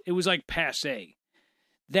 80s. It was like passé.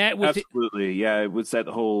 Absolutely. Yeah, it was that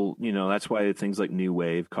whole, that's why things like new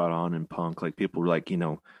wave caught on and punk. Like people were like,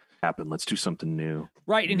 happen. Let's do something new.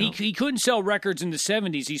 Right, and he couldn't sell records in the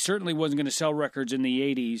 70s. He certainly wasn't going to sell records in the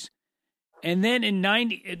 80s. And then in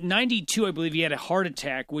 92, I believe he had a heart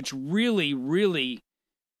attack, which really, really,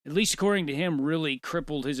 at least according to him, really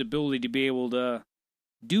crippled his ability to be able to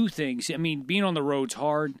do things. I mean, being on the road's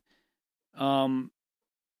hard. And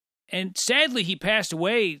sadly, he passed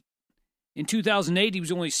away in 2008. He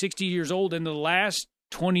was only 60 years old. And the last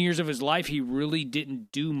 20 years of his life, he really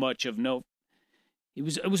didn't do much of note. It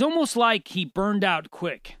was almost like he burned out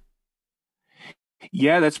quick.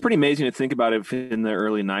 Yeah, that's pretty amazing to think about. If in the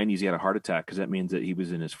early 90s he had a heart attack, because that means that he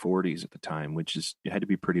was in his 40s at the time, which it had to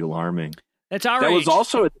be pretty alarming. That's our age. That was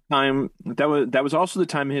also at the time. That was also the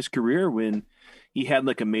time in his career when he had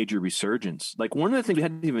like a major resurgence. Like one of the things we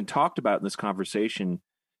hadn't even talked about in this conversation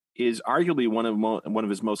is arguably one of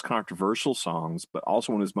his most controversial songs, but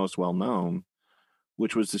also one of his most well known,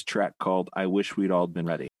 which was this track called "I Wish We'd All Been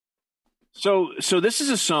Ready." So this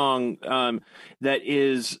is a song that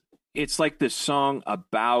is. It's like this song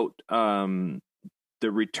about the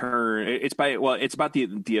return. It's about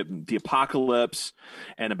the apocalypse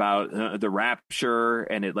and about the rapture,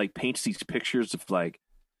 and it like paints these pictures of like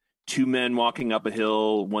two men walking up a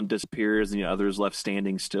hill, one disappears and the other is left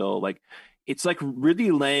standing still. Like it's like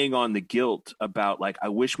really laying on the guilt about like I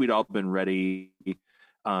wish we'd all been ready,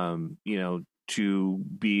 to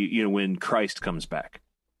be when Christ comes back,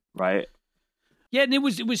 right? Yeah, and it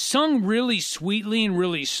was sung really sweetly and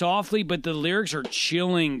really softly, but the lyrics are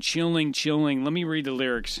chilling. Let me read the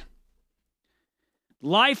lyrics.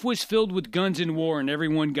 Life was filled with guns and war, and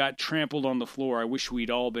everyone got trampled on the floor. I wish we'd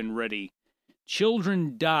all been ready.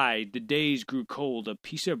 Children died, the days grew cold. A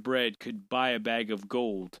piece of bread could buy a bag of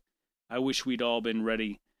gold. I wish we'd all been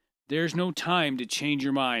ready. There's no time to change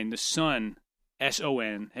your mind. The sun,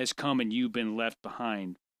 S-O-N, has come and you've been left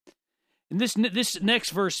behind. And this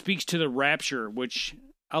next verse speaks to the rapture, which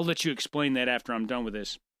I'll let you explain that after I'm done with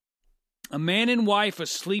this. A man and wife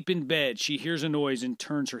asleep in bed. She hears a noise and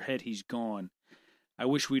turns her head. He's gone. I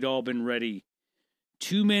wish we'd all been ready.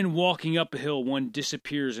 Two men walking up a hill. One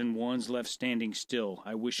disappears and one's left standing still.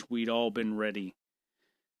 I wish we'd all been ready.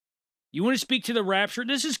 You want to speak to the rapture?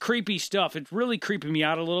 This is creepy stuff. It's really creeping me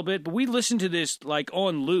out a little bit. But we listened to this like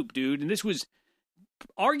on loop, dude. And this was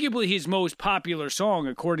arguably his most popular song,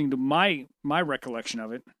 according to my recollection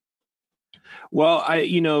of it. Well,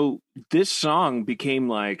 this song became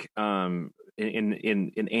like an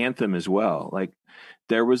anthem as well. Like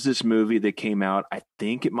there was this movie that came out. I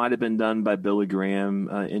think it might have been done by Billy Graham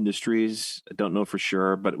Industries. I don't know for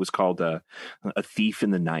sure, but it was called A Thief in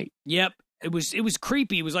the Night. Yep, it was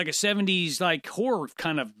creepy. It was like a 70s like horror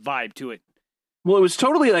kind of vibe to it. Well, it was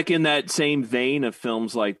totally like in that same vein of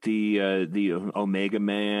films like the Omega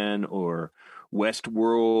Man or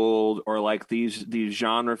Westworld, or like these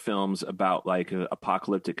genre films about like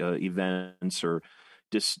apocalyptic events or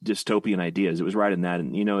dystopian ideas. It was right in that,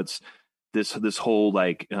 and it's this whole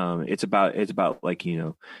like it's about like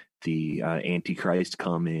the Antichrist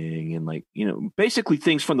coming and like basically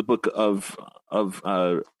things from the book of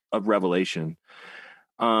Revelation.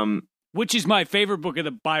 Which is my favorite book of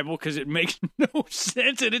the Bible because it makes no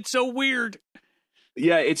sense and it's so weird.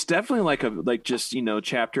 Yeah, it's definitely like just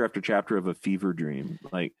chapter after chapter of a fever dream.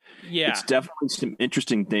 Like, yeah, it's definitely some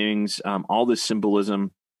interesting things. All this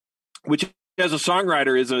symbolism, which as a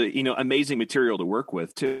songwriter is amazing material to work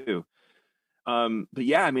with too. But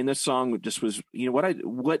yeah, I mean, this song just was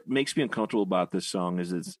what makes me uncomfortable about this song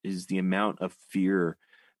is the amount of fear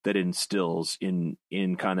that instills in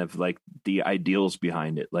kind of like the ideals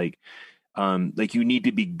behind it. Like you need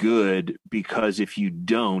to be good because if you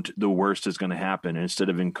don't, the worst is going to happen, instead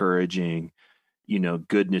of encouraging,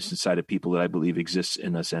 goodness inside of people that I believe exists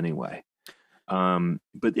in us anyway.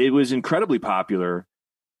 But it was incredibly popular,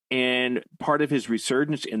 and part of his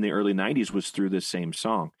resurgence in the early 90s was through this same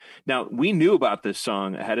song. Now, we knew about this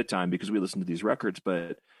song ahead of time because we listened to these records,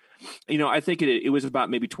 but I think it was about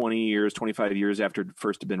maybe 20 years, 25 years after it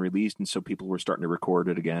first had been released. And so people were starting to record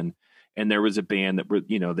it again. And there was a band that were,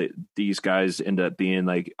 these guys end up being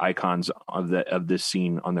like icons of this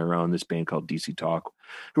scene on their own. This band called DC Talk,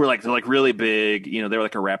 who were they're really big. They were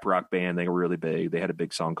like a rap rock band. They were really big. They had a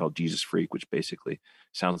big song called Jesus Freak, which basically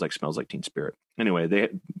sounds like Smells Like Teen Spirit. Anyway,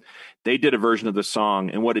 they did a version of the song,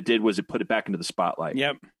 and what it did was it put it back into the spotlight.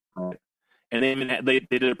 Yep. And then they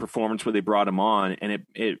did a performance where they brought him on, and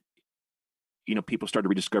it people started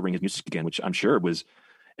rediscovering his music again, which I'm sure was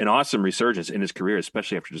an awesome resurgence in his career,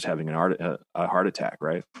 especially after just having a heart attack,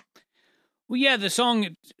 right? Well, yeah, the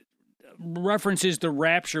song references the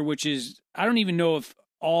rapture, which is, I don't even know if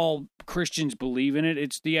all Christians believe in it.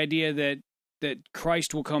 It's the idea that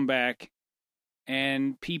Christ will come back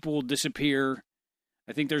and people will disappear.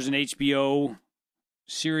 I think there's an HBO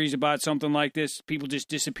series about something like this, people just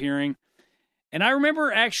disappearing. And I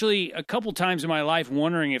remember actually a couple times in my life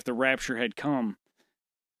wondering if the rapture had come.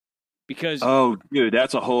 Because dude,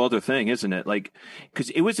 that's a whole other thing, isn't it? Because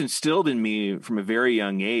it was instilled in me from a very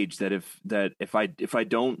young age that if I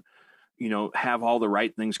don't, have all the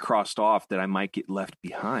right things crossed off, that I might get left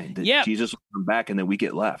behind. That Jesus will come back, and then we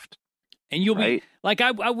get left. And you'll be like,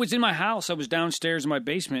 I was in my house, I was downstairs in my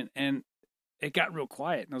basement, and it got real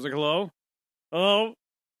quiet, and I was like, "Hello, hello,"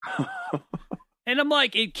 and I'm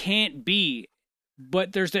like, it can't be.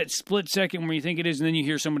 But there's that split second where you think it is, and then you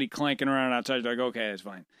hear somebody clanking around outside. You're like, okay, that's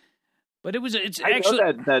fine. But it's actually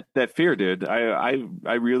that fear, dude.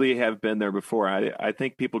 I really have been there before. I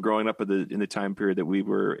think people growing up in the time period that we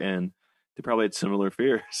were in, they probably had similar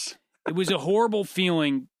fears. It was a horrible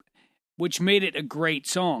feeling, which made it a great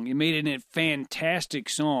song. It made it a fantastic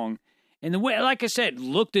song. And the way, like I said,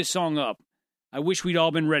 look this song up. I wish we'd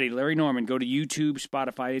all been ready. Larry Norman, go to YouTube,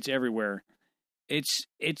 Spotify, it's everywhere.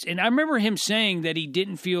 And I remember him saying that he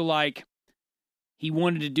didn't feel like he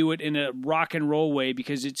wanted to do it in a rock and roll way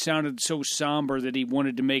because it sounded so somber that he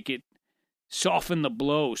wanted to make it soften the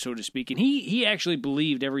blow, so to speak. And he actually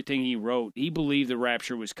believed everything he wrote. He believed the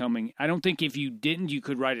rapture was coming. I don't think if you didn't, you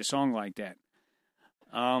could write a song like that.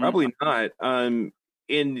 Probably not. And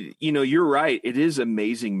you're right. It is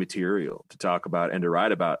amazing material to talk about and to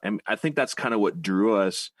write about. And I think that's kind of what drew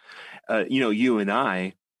us, you and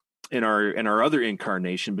I, in our other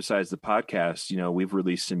incarnation besides the podcast. We've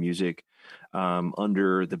released some music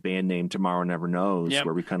under the band name Tomorrow Never Knows,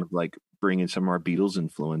 where we kind of bring in some of our Beatles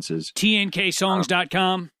influences.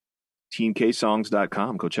 TNKsongs.com.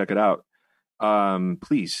 TNKsongs.com. Go check it out.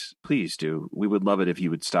 Please do. We would love it if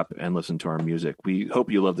you would stop and listen to our music. We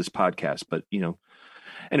hope you love this podcast, but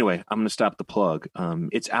anyway, I'm going to stop the plug.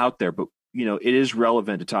 It's out there, but it is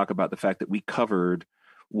relevant to talk about the fact that we covered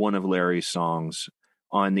one of Larry's songs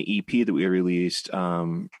on the EP that we released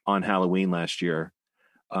on Halloween last year.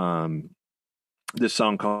 This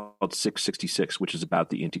song called 666, which is about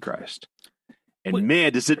the Antichrist. And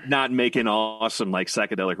man, does it not make an awesome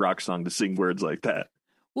psychedelic rock song to sing words like that.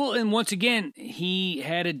 Well, and once again, he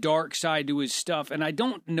had a dark side to his stuff. And I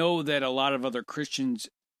don't know that a lot of other Christians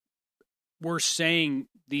were saying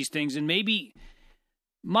these things. And maybe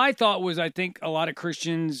my thought was, I think a lot of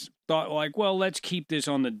Christians thought well, let's keep this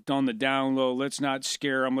on the down low. Let's not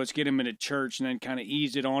scare them. Let's get them into church and then kind of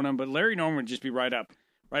ease it on them. But Larry Norman would just be right up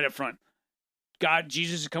front. God,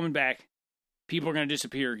 Jesus is coming back. People are going to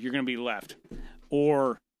disappear. You're going to be left.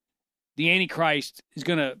 Or the Antichrist is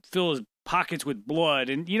going to fill his pockets with blood.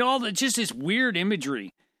 And, just this weird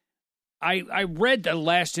imagery. I read the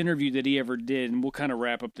last interview that he ever did, and we'll kind of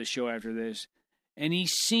wrap up the show after this. And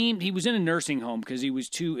he was in a nursing home because he was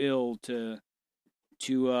too ill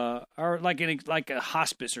or like a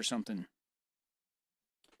hospice or something.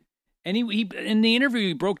 And he in the interview,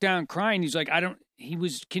 he broke down crying. He's like, he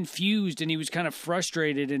was confused and he was kind of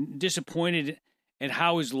frustrated and disappointed at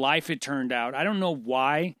how his life had turned out. I don't know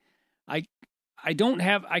why. I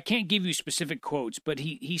can't give you specific quotes, but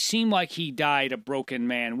he seemed like he died a broken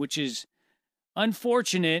man, which is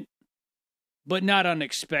unfortunate, but not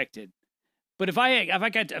unexpected. But if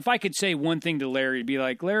I could say one thing to Larry, it'd be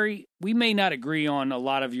like, Larry, we may not agree on a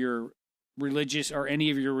lot of your religious or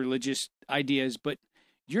any of your religious ideas, but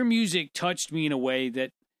your music touched me in a way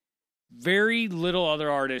that very little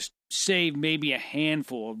other artists, save maybe a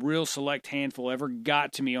real select handful, ever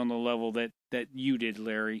got to me on the level that you did,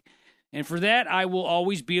 Larry. And for that, I will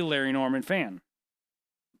always be a Larry Norman fan.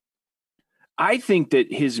 I think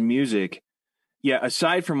that his music,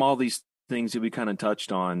 aside from all these things that we kind of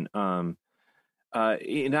touched on, and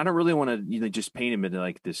I don't really want to just paint him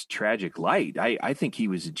in this tragic light. I think he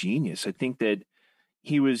was a genius. I think that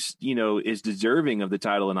he was, is deserving of the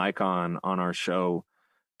title and icon on our show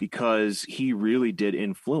because he really did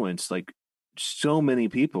influence so many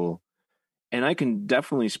people. And I can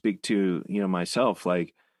definitely speak to, myself,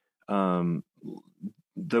 like,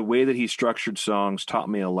 the way that he structured songs taught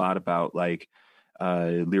me a lot about like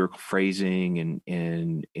lyrical phrasing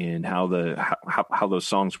and how those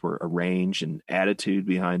songs were arranged and attitude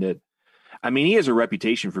behind it. I mean, he has a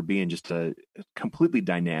reputation for being just a completely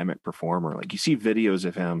dynamic performer. Like you see videos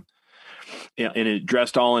of him and it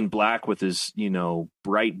dressed all in black with his,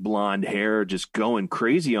 bright blonde hair, just going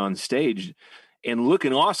crazy on stage and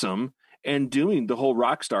looking awesome and doing the whole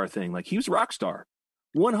rock star thing. Like he was a rock star.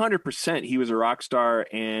 100% he was a rock star,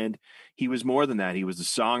 and he was more than that. He was a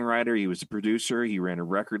songwriter, he was a producer, he ran a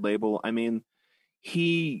record label. I mean,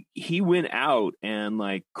 he went out and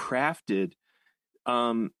like crafted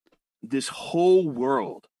this whole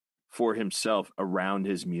world for himself around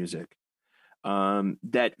his music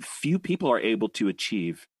that few people are able to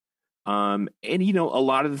achieve. And a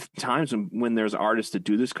lot of the times when there's artists that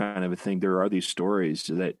do this kind of a thing, there are these stories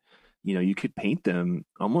that you could paint them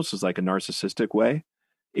almost as like a narcissistic way.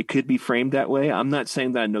 It could be framed that way. I'm not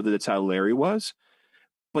saying that I know that that's how Larry was,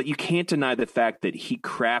 but you can't deny the fact that he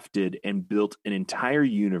crafted and built an entire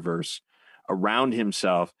universe around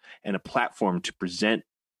himself and a platform to present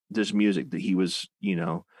this music that he was,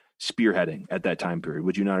 spearheading at that time period.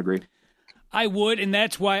 Would you not agree? I would, and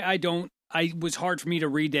that's why it was hard for me to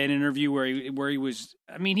read that interview where he was.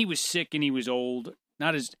 I mean, he was sick and he was old,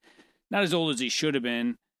 not as old as he should have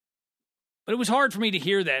been. But it was hard for me to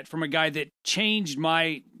hear that from a guy that changed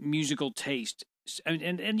my musical taste.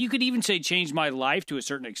 And you could even say changed my life to a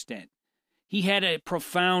certain extent. He had a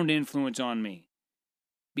profound influence on me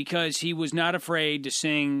because he was not afraid to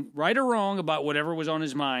sing right or wrong about whatever was on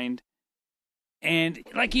his mind. And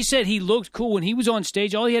like you said, he looked cool when he was on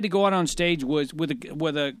stage. All he had to go out on stage was with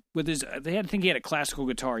his. They had to think he had a classical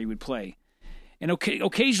guitar he would play. And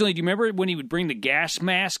occasionally, do you remember when he would bring the gas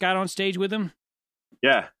mask out on stage with him?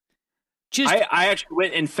 Yeah. I actually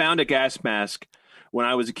went and found a gas mask when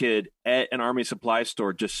I was a kid at an Army supply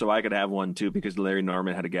store just so I could have one too, because Larry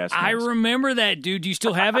Norman had a gas mask. I remember that, dude. Do you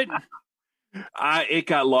still have it? It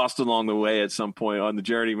got lost along the way at some point on the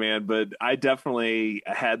journey, man. But I definitely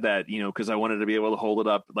had that, because I wanted to be able to hold it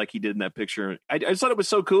up like he did in that picture. I just thought it was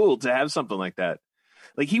so cool to have something like that.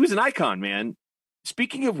 Like he was an icon, man.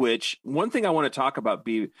 Speaking of which, one thing I want to talk about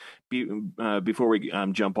before we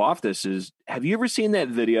jump off this is, have you ever seen that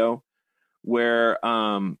video where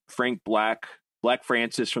Frank Black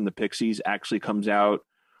Francis from the Pixies actually comes out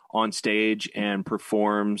on stage and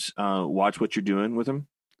performs Watch What You're Doing with him?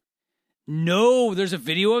 No, there's a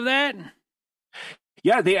video of that?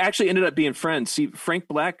 Yeah, they actually ended up being friends. See, Frank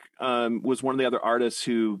Black was one of the other artists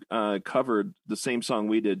who covered the same song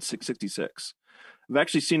we did, 666. I've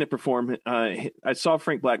actually seen it perform. I saw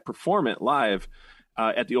Frank Black perform it live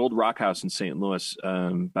at the old Rock House in St. Louis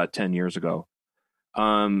about 10 years ago.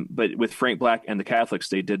 But with Frank Black and the Catholics,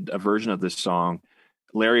 they did a version of this song.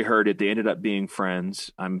 Larry heard it. They ended up being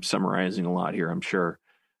friends. I'm summarizing a lot here, I'm sure.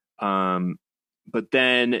 But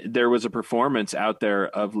then there was a performance out there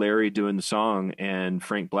of Larry doing the song, and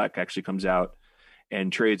Frank Black actually comes out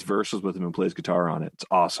and trades verses with him and plays guitar on it. It's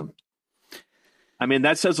awesome. I mean,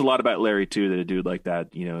 that says a lot about Larry too, that a dude like that,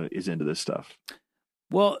 is into this stuff.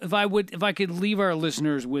 Well, if I could leave our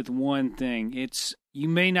listeners with one thing, it's, you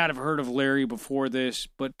may not have heard of Larry before this,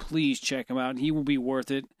 but please check him out. He will be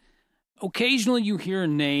worth it. Occasionally you hear a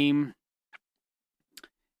name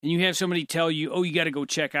and you have somebody tell you, oh, you got to go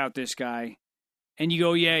check out this guy. And you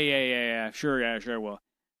go, yeah, sure, well.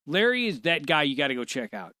 Larry is that guy you got to go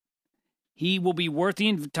check out. He will be worth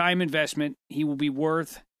the time investment. He will be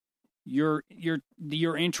worth your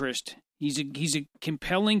interest. He's a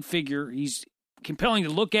compelling figure. He's compelling to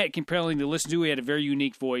look at, compelling to listen to. He had a very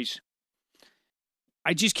unique voice.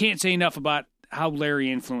 I just can't say enough about how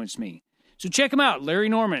Larry influenced me. So check him out, Larry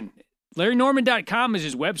Norman. LarryNorman.com is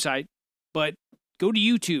his website, but go to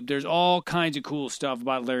YouTube. There's all kinds of cool stuff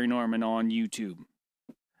about Larry Norman on YouTube.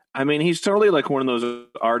 I mean, he's totally like one of those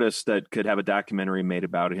artists that could have a documentary made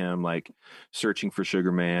about him, like Searching for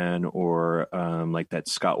Sugar Man, or like that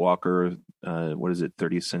Scott Walker,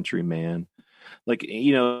 30th Century Man. Like,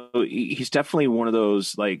 he's definitely one of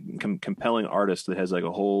those like compelling artists that has like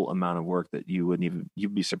a whole amount of work that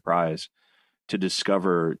you'd be surprised to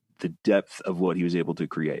discover the depth of what he was able to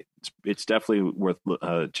create. It's definitely worth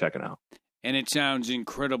checking out. And it sounds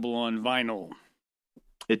incredible on vinyl.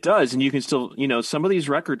 It does. And you can still, some of these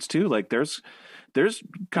records too, like there's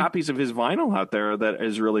copies of his vinyl out there that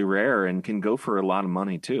is really rare and can go for a lot of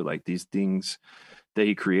money too. Like these things that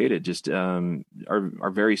he created just are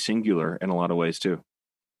very singular in a lot of ways too.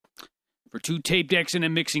 For 2 tape decks and a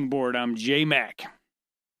mixing board, I'm Jay Mack.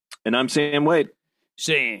 And I'm Sam Wade.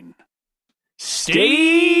 Saying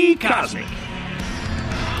Stay cosmic.